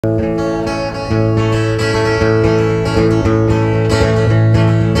Early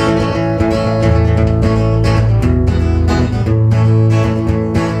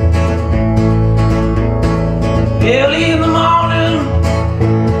in the morning,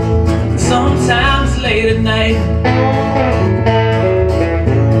 sometimes late at night.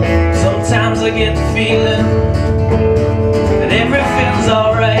 Sometimes I get the feeling that everything's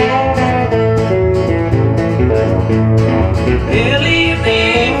alright. Early in the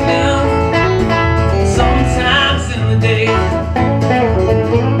evening, sometimes in the day.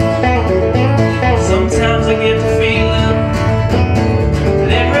 Sometimes I get the feeling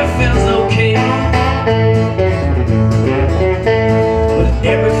that everything's okay.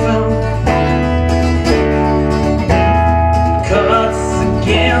 Everything cuts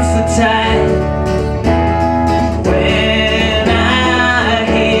against the tide when I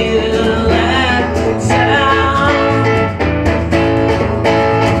hear that sound.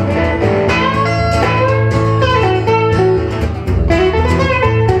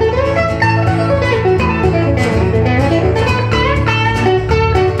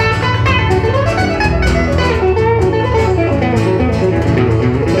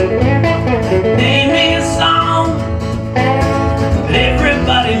 Name me a song that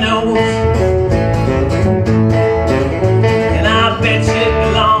everybody knows, and I bet you it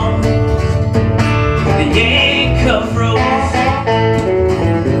belongs to the Acuff Rose.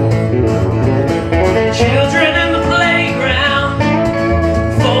 Children in the playground,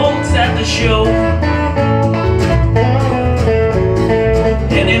 folks at the show,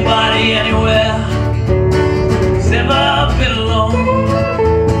 anybody anywhere who's ever been alone.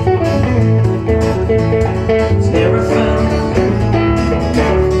 It's everything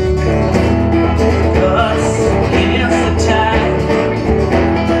cuts against the tide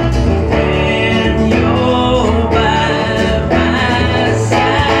when you're by my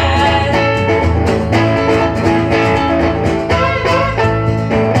side.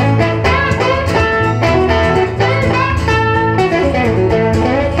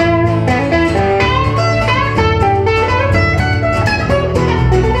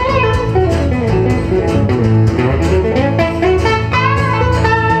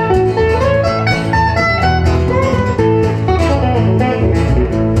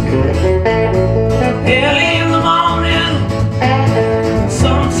 Early in the morning,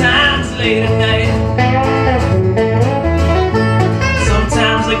 sometimes late at night.